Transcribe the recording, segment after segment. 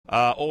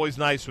Always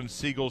nice when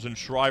Siegels and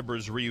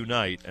Schreibers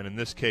reunite, and in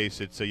this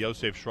case, it's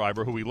Yosef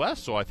Schreiber, who we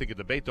last saw, I think, at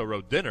the Beto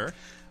Road dinner.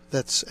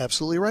 That's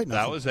absolutely right.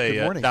 That was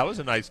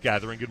a nice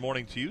gathering. Good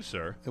morning to you,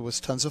 sir. It was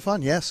tons of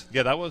fun. Yes.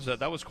 Yeah, that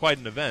was quite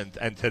an event,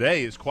 and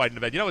today is quite an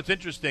event. You know, it's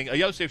interesting.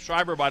 Yosef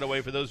Schreiber, by the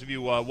way, for those of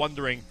you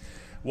wondering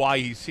why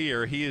he's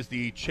here, he is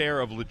the chair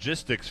of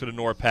logistics for the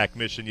NORPAC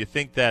mission. You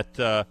think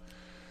that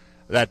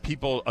that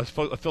people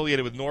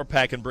affiliated with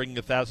NORPAC and bringing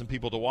 1,000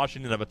 people to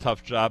Washington have a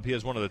tough job. He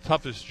has one of the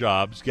toughest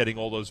jobs, getting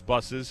all those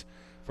buses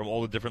from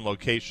all the different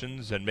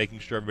locations and making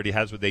sure everybody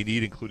has what they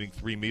need, including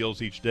 3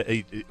 meals each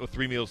day,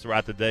 3 meals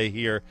throughout the day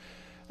here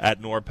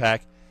at NORPAC.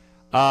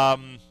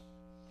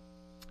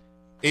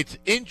 It's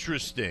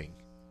interesting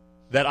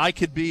that I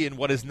could be in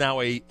what is now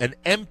an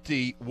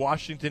empty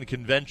Washington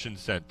Convention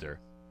Center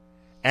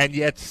and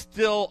yet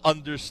still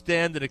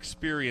understand and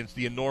experience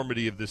the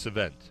enormity of this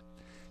event.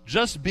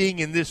 Just being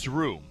in this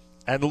room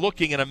and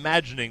looking and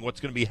imagining what's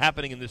going to be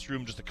happening in this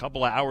room just a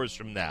couple of hours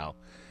from now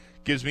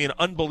gives me an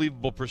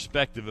unbelievable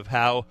perspective of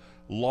how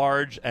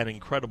large and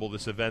incredible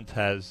this event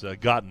has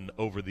gotten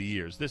over the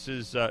years. This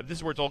is where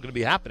it's all going to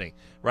be happening,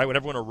 right? When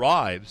everyone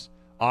arrives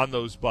on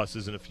those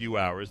buses in a few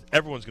hours,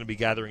 everyone's going to be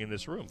gathering in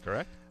this room,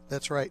 correct?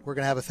 That's right. We're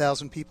going to have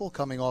 1,000 people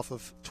coming off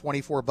of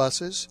 24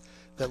 buses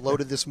that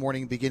loaded this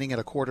morning, beginning at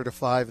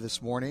 4:45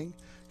 this morning,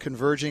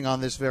 converging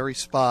on this very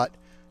spot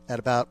at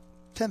about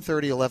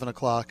 10:30, 11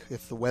 o'clock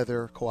if the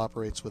weather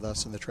cooperates with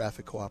us and the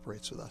traffic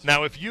cooperates with us.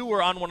 Now, if you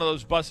were on one of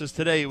those buses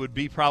today, it would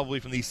be probably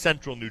from the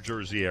central New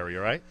Jersey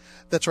area, right?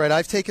 That's right.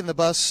 I've taken the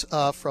bus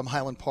from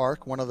Highland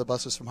Park, one of the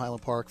buses from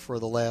Highland Park, for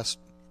the last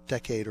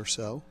decade or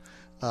so.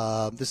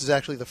 This is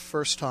actually the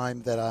first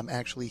time that I'm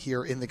actually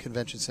here in the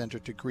convention center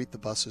to greet the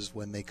buses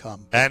when they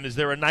come. And is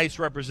there a nice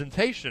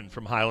representation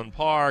from Highland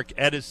Park,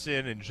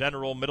 Edison, in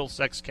general,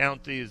 Middlesex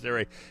County? Is there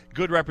a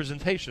good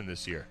representation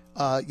this year?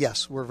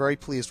 Yes, we're very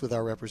pleased with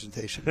our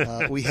representation.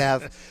 I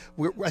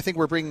think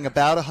we're bringing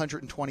about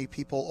 120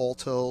 people all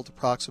told,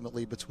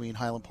 approximately, between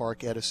Highland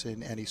Park,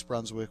 Edison, and East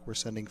Brunswick. We're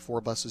sending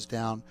 4 buses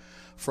down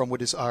from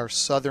what is our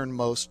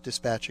southernmost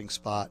dispatching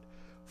spot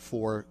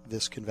for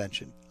this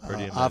convention.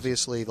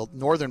 Obviously, the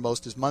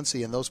northernmost is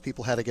Muncie, and those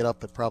people had to get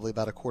up at probably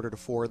about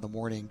 3:45 in the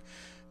morning,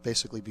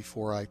 basically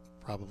before I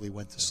probably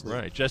went to sleep.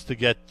 Right, just to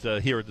get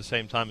here at the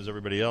same time as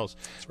everybody else.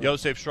 Right.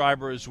 Yosef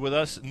Schreiber is with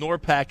us.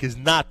 NORPAC is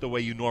not the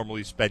way you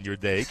normally spend your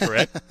day,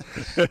 correct?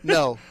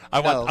 No. I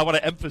want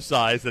to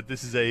emphasize that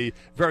this is a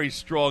very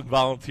strong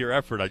volunteer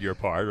effort on your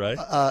part,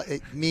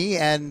 right? Me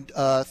and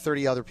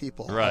 30 other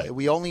people. Right.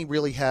 We only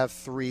really have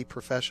 3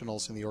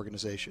 professionals in the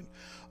organization.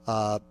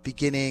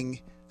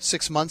 Beginning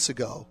 6 months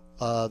ago,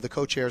 the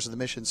co-chairs of the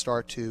mission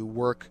start to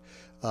work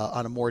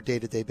on a more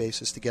day-to-day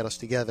basis to get us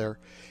together.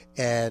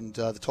 And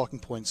the talking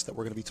points that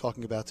we're going to be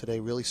talking about today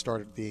really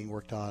started being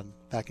worked on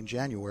back in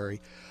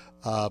January.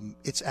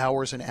 It's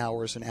hours and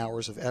hours and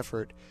hours of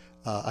effort.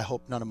 I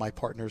hope none of my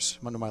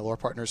law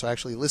partners are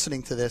actually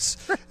listening to this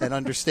and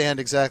understand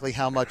exactly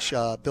how much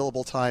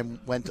billable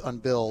time went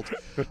unbilled.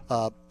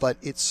 But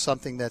it's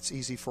something that's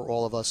easy for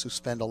all of us who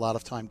spend a lot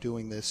of time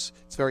doing this.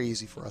 It's very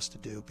easy for us to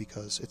do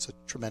because it's a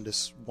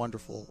tremendous,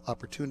 wonderful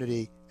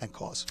opportunity and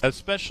cause.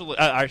 Especially,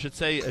 I should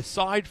say,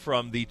 aside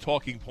from the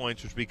talking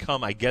points, which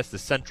become, I guess, the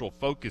central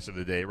focus of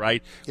the day,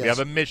 right? Yes. We have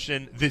a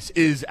mission. This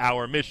is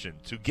our mission,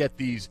 to get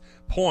these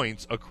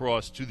points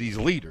across to these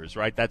leaders,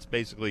 right? That's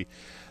basically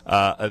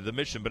the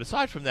mission. But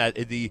aside from that,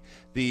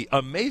 the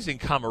amazing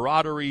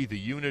camaraderie, the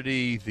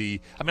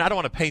unity, I don't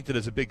want to paint it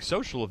as a big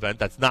social event.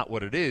 That's not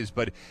what it is.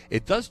 But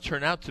it does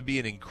turn out to be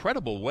an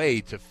incredible way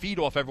to feed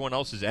off everyone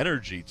else's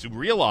energy, to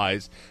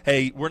realize,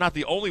 hey, we're not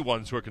the only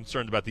ones who are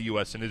concerned about the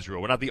U.S. and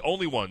Israel. We're not the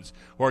only ones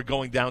who are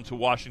going down to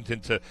Washington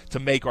to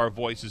make our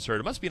voices heard.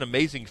 It must be an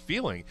amazing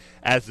feeling,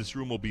 as this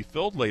room will be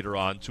filled later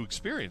on, to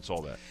experience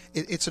all that.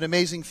 It's an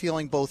amazing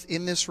feeling both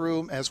in this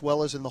room as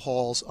well as in the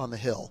halls on the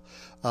Hill.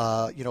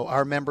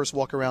 Our members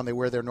walk around, they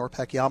wear their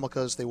NORPAC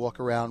yarmulkes, they walk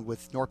around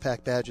with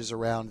NORPAC badges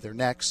around their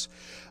necks.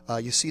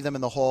 You see them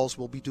in the halls.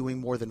 We'll be doing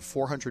more than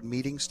 400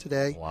 meetings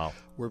today. Wow.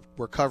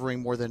 We're covering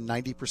more than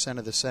 90%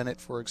 of the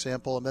Senate, for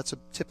example, and that's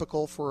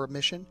typical for a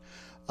mission.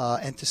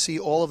 And to see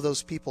all of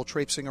those people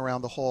traipsing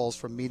around the halls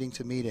from meeting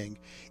to meeting,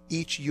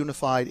 each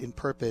unified in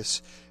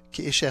purpose,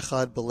 Ki'ish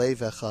echad b'lev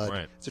echad.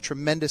 Right. It's a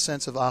tremendous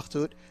sense of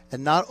achdut,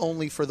 and not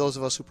only for those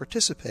of us who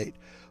participate,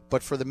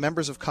 but for the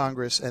members of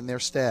Congress and their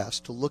staffs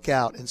to look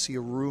out and see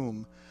a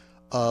room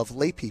of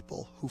lay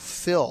people who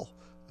fill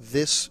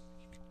this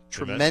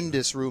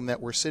tremendous room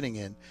that we're sitting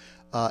in,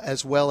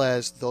 as well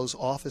as those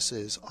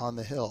offices on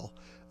the Hill.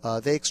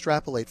 They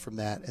extrapolate from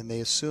that, and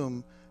they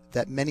assume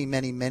that many,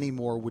 many, many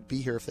more would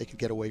be here if they could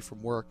get away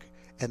from work,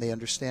 and they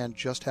understand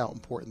just how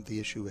important the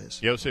issue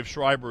is. Yosef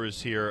Schreiber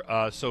is here.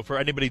 So for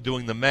anybody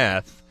doing the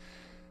math,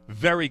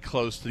 very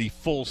close to the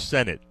full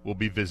Senate will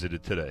be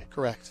visited today.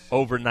 Correct.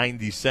 Over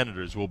 90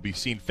 senators will be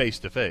seen face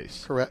to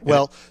face. Correct.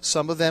 Well,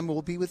 some of them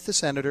will be with the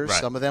senators.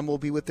 Right. Some of them will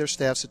be with their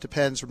staffs. It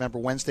depends. Remember,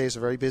 Wednesday is a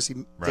very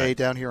busy day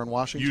down here in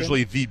Washington.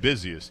 Usually the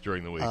busiest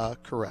during the week.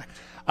 Correct.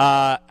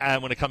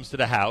 And when it comes to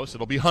the House,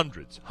 it'll be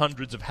hundreds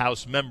of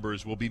House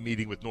members will be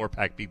meeting with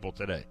NORPAC people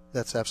today.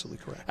 That's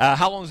absolutely correct.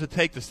 How long does it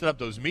take to set up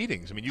those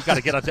meetings? I mean, you've got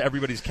to get onto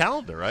everybody's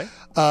calendar, right?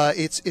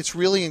 It's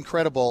really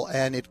incredible,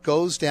 and it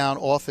goes down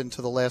often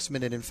to the last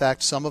minute. In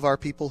fact, some of our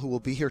people who will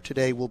be here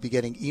today will be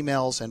getting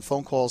emails and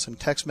phone calls and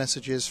text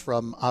messages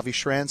from Avi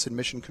Shrantz in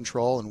Mission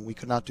Control, and we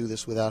could not do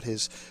this without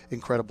his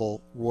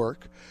incredible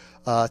work.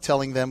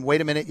 Telling them, wait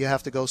a minute, you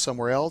have to go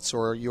somewhere else,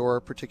 or your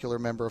particular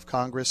member of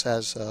Congress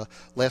has a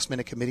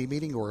last-minute committee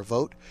meeting or a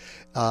vote,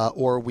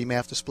 or we may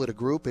have to split a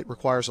group. It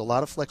requires a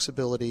lot of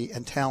flexibility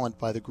and talent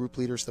by the group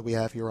leaders that we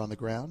have here on the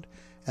ground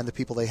and the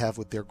people they have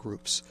with their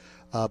groups.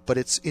 But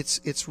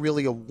it's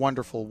really a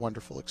wonderful,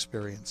 wonderful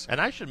experience. And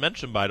I should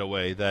mention, by the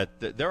way, that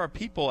there are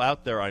people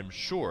out there, I'm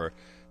sure,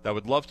 that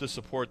would love to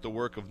support the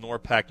work of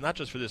NORPAC, not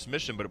just for this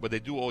mission, but what they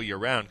do all year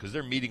round, because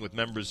they're meeting with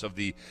members of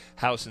the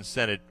House and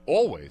Senate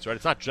always, right?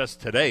 It's not just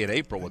today in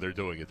April when they're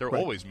doing it. They're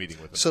always meeting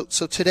with them.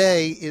 So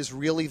today is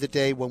really the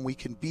day when we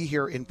can be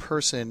here in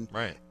person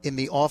in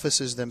the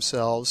offices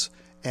themselves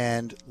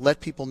and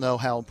let people know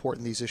how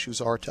important these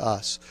issues are to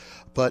us.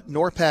 But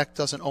NORPAC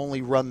doesn't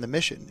only run the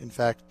mission. In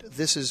fact,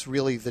 this is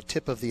really the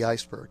tip of the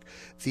iceberg.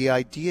 The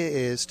idea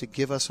is to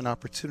give us an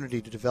opportunity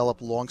to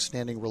develop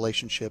long-standing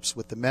relationships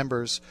with the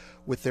members,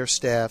 with their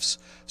staffs,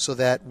 so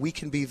that we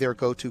can be their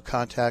go-to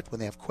contact when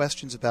they have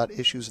questions about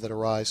issues that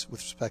arise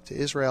with respect to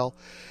Israel,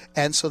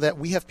 and so that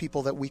we have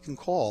people that we can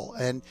call.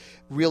 And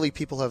really,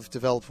 people have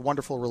developed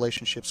wonderful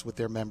relationships with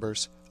their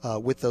members,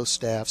 with those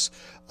staffs,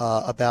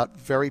 about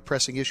very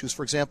pressing issues.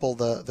 For example,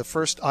 the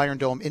first Iron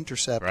Dome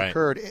intercept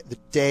occurred the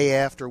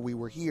day after we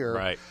were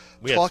here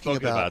talking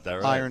about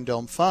that, Iron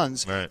Dome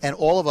funds, and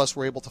all of us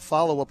were able to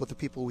follow up with the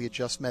people we had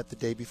just met the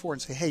day before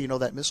and say, hey, you know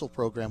that missile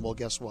program? Well,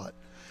 guess what?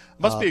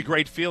 Must be a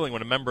great feeling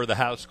when a member of the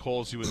House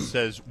calls you and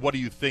says, what do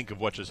you think of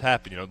what just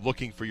happened? You know,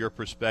 looking for your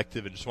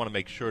perspective and just want to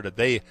make sure that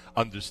they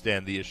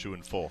understand the issue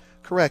in full.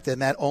 Correct,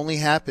 and that only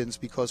happens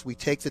because we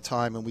take the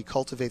time and we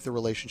cultivate the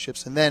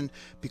relationships, and then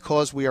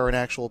because we are an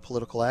actual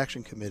political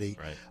action committee,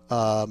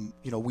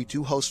 we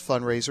do host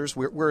fundraisers.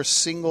 We're a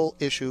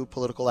single-issue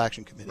political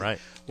action committee.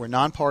 We're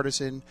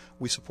nonpartisan.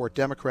 We support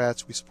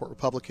Democrats. We support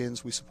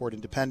Republicans. We support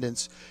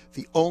independents.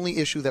 The only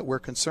issue that we're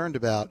concerned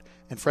about,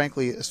 and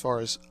frankly, as far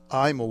as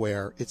I'm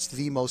aware, it's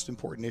the most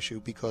important issue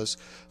because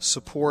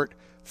support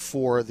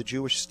for the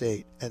Jewish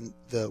state and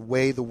the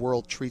way the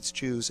world treats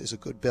Jews is a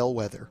good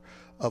bellwether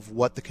of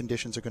what the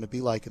conditions are going to be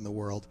like in the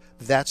world.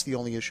 That's the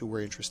only issue we're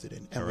interested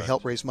in. And we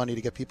help raise money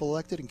to get people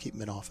elected and keep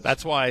them in office.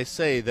 That's why I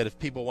say that if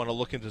people want to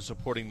look into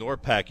supporting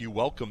NORPAC, you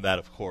welcome that,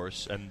 of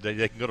course. And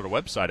they can go to the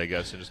website, I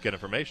guess, and just get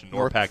information.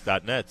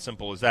 NORPAC.net.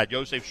 Simple as that.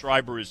 Yosef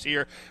Schreiber is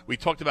here. We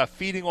talked about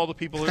feeding all the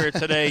people here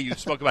today. You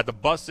spoke about the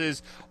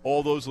buses.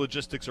 All those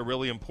logistics are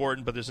really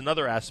important. But there's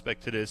another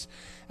aspect to this,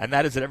 and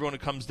that is that everyone who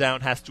comes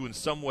down has to in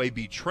some way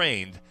be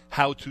trained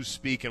how to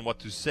speak and what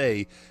to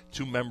say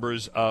to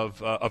members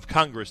of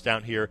Congress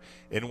down here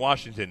in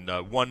Washington.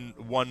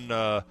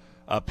 One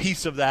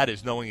piece of that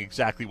is knowing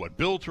exactly what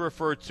bill to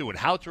refer to and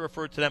how to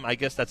refer to them. I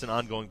guess that's an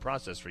ongoing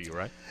process for you,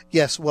 right?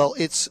 Yes. Well,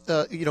 it's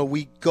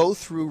we go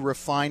through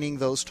refining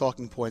those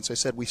talking points. I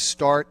said we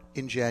start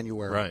in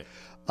January,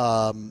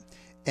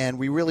 and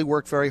we really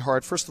work very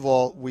hard. First of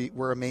all,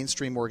 we're a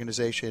mainstream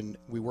organization.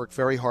 We work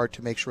very hard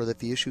to make sure that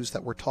the issues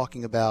that we're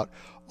talking about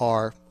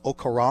are au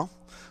courant.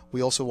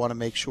 We also want to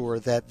make sure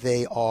that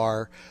they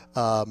are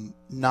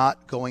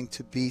not going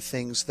to be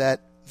things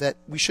that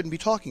we shouldn't be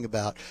talking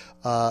about.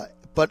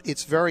 But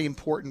it's very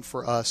important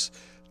for us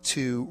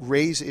to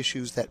raise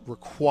issues that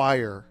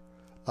require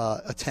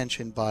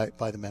attention by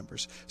the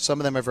members.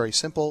 Some of them are very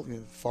simple.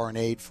 Foreign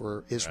aid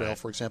for Israel,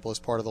 for example, is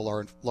part of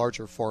the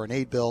larger foreign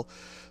aid bill.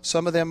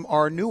 Some of them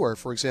are newer.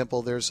 For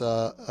example, there's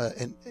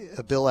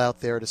a bill out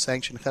there to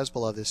sanction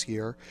Hezbollah this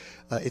year.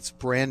 It's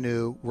brand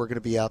new. We're going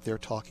to be out there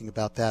talking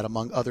about that,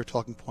 among other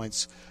talking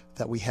points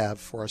that we have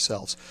for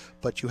ourselves.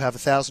 But you have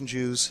 1,000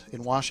 Jews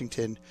in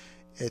Washington.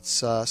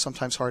 It's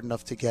sometimes hard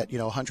enough to get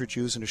 100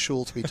 Jews in a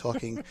shul to be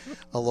talking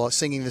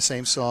singing the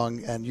same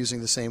song and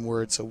using the same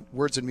words. So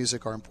words and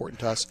music are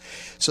important to us.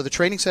 So the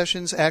training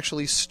sessions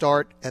actually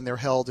start, and they're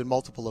held in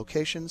multiple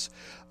locations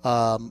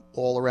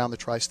all around the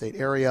tri-state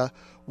area,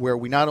 where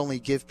we not only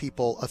give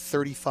people a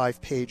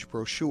 35-page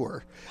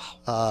brochure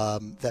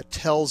that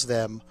tells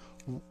them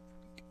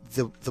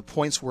the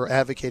points we're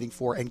advocating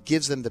for and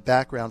gives them the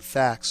background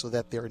facts so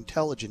that they're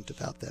intelligent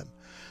about them,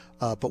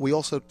 but we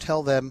also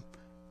tell them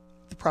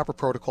the proper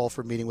protocol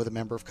for meeting with a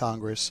member of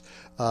Congress,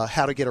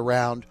 how to get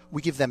around.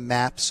 We give them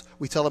maps.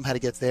 We tell them how to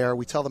get there.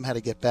 We tell them how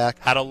to get back.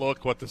 How to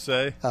look, what to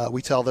say.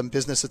 We tell them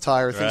business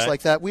attire, things Right.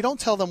 like that. We don't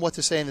tell them what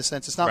to say in the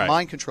sense it's not Right.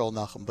 mind control,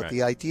 Nachum, but Right.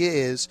 the idea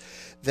is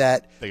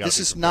that They gotta this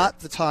be is prepared. not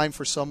the time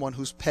for someone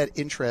whose pet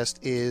interest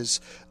is,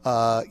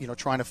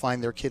 trying to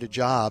find their kid a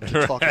job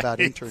to talk about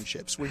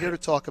internships. We're here to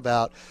talk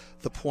about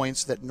the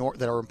points that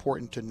that are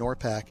important to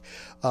NORPAC.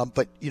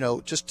 But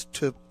just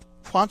to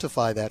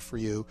quantify that for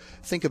you,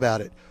 think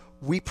about it.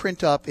 We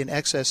print up in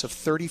excess of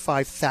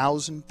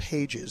 35,000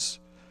 pages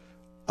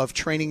of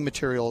training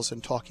materials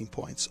and talking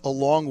points,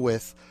 along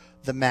with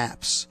the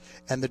maps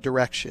and the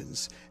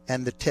directions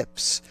and the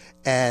tips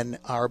and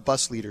our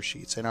bus leader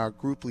sheets and our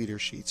group leader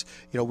sheets.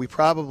 We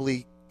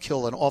probably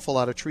kill an awful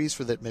lot of trees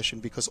for that mission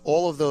because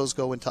all of those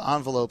go into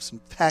envelopes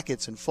and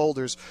packets and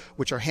folders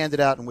which are handed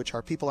out and which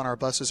our people on our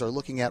buses are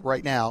looking at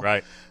right now.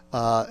 Right.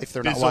 If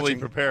they're not Busily watching,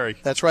 preparing.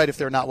 That's right. If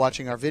they're not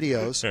watching our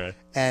videos, Right.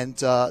 and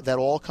that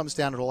all comes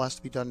down. It all has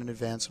to be done in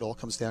advance. It all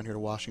comes down here to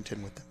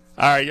Washington with them.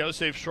 All right,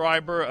 Yosef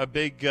Schreiber, a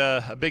big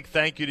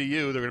thank you to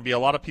you. There are going to be a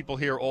lot of people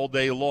here all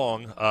day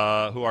long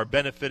who are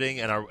benefiting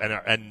and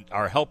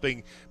are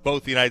helping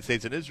both the United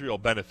States and Israel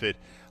benefit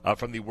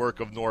from the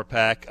work of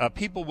NORPAC.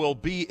 People will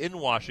be in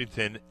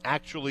Washington,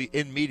 actually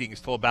in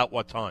meetings till about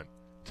what time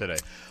today?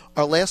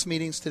 Our last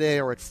meetings today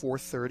are at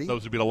 4:30.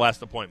 Those would be the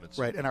last appointments.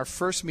 Right, and our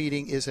first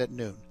meeting is at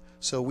noon.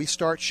 So we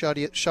start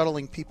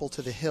shuttling people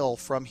to the Hill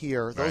from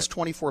here. Those Right.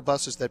 24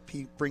 buses that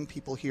bring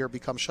people here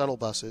become shuttle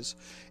buses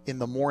in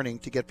the morning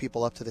to get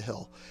people up to the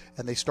Hill.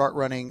 And they start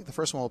running, the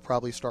first one will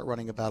probably start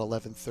running about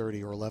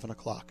 11:30 or 11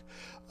 o'clock.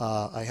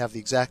 I have the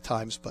exact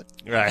times, but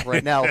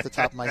right now off the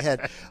top of my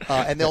head.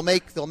 And they'll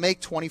make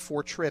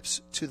 24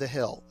 trips to the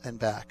Hill and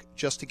back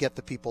just to get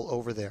the people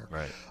over there.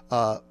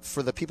 Right.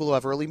 For the people who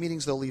have early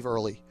meetings, they'll leave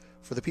early.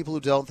 For the people who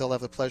don't, they'll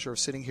have the pleasure of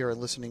sitting here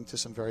and listening to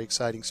some very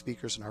exciting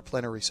speakers in our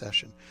plenary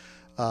session.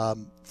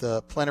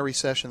 The plenary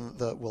session,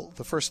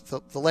 the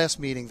last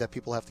meeting that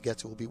people have to get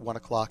to will be 1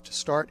 o'clock to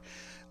start.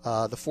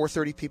 The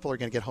 4:30 people are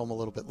going to get home a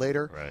little bit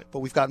later. Right. But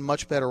we've gotten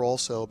much better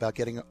also about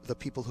getting the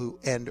people who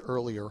end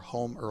earlier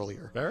home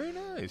earlier. Very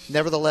nice.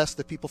 Nevertheless,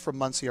 the people from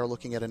Muncie are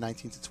looking at a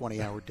 19 to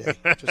 20-hour day.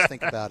 Just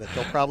think about it.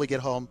 They'll probably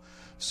get home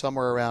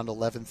somewhere around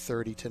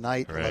 11:30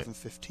 tonight, Right.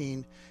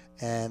 11:15.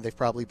 And they've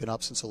probably been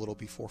up since a little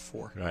before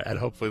 4. Right, and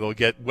hopefully they'll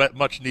get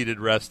much-needed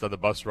rest on the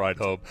bus ride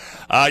home.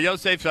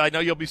 Yosef, I know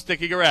you'll be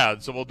sticking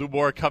around, so we'll do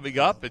more coming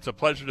up. It's a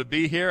pleasure to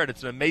be here, and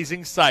it's an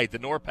amazing sight. The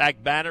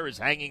NORPAC banner is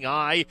hanging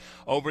high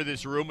over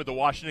this room at the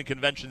Washington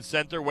Convention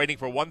Center, waiting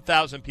for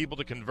 1,000 people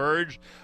to converge